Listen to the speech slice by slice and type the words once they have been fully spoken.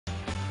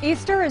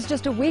Easter is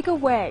just a week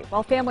away.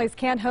 While families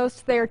can't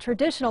host their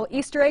traditional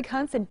Easter egg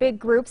hunts in big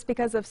groups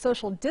because of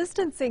social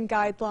distancing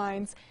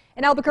guidelines,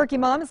 an Albuquerque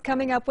mom is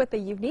coming up with a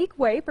unique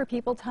way for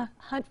people to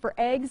hunt for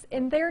eggs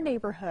in their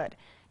neighborhood.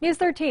 News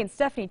 13's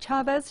Stephanie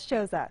Chavez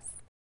shows us.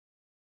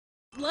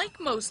 Like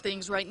most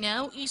things right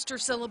now, Easter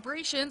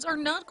celebrations are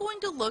not going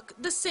to look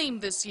the same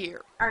this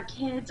year. Our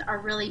kids are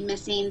really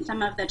missing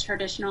some of the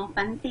traditional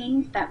fun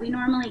things that we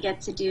normally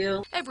get to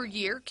do. Every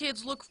year,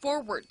 kids look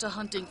forward to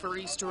hunting for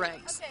Easter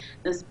eggs.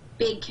 Those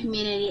big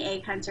community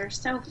egg hunts are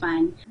so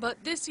fun.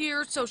 But this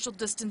year, social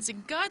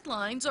distancing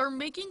guidelines are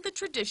making the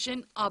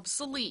tradition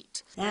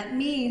obsolete. That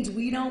means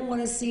we don't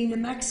want to see New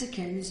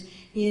Mexicans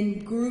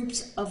in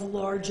groups of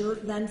larger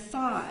than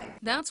 5.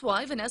 That's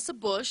why Vanessa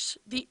Bush,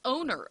 the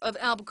owner of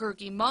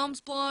Albuquerque Mom's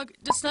Blog,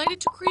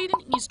 decided to create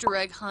an Easter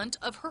egg hunt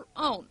of her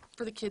own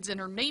for the kids in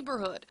her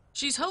neighborhood.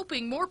 She's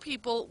hoping more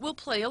people will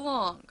play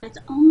along. It's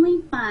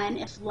only fun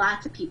if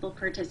lots of people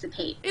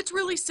participate. It's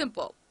really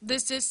simple.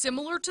 This is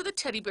similar to the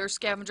teddy bear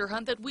scavenger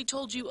hunt that we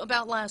told you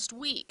about last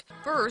week.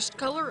 First,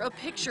 color a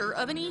picture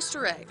of an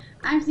Easter egg.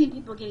 I've seen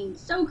people getting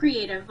so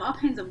creative, all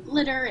kinds of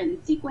glitter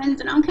and sequins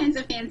and all kinds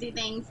of fancy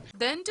things.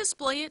 Then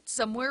display it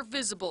somewhere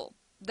visible.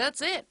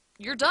 That's it.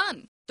 You're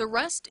done. The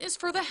rest is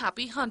for the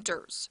happy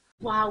hunters.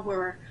 While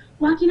we're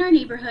walking our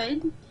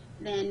neighborhood,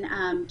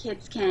 then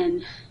kids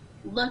can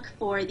look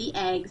for the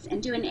eggs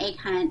and do an egg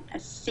hunt a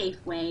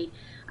safe way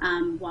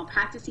while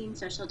practicing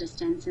social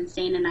distance and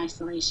staying in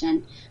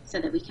isolation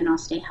so that we can all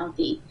stay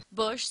healthy.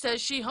 Bush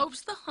says she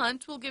hopes the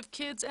hunt will give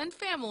kids and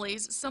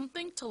families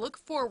something to look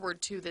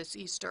forward to this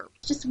Easter.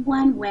 Just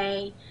one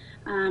way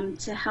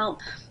to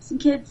help some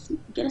kids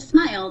get a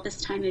smile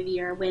this time of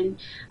year when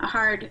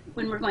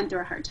we're going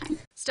through a hard time.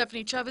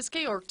 Stephanie Chavez,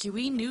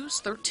 KRQE News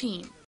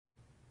 13.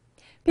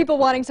 People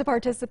wanting to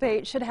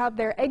participate should have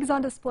their eggs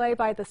on display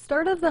by the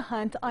start of the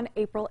hunt on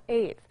April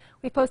 8th.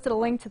 We posted a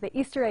link to the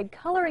Easter egg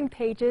coloring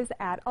pages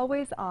at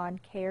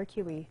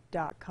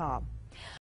alwaysonkRQE.com.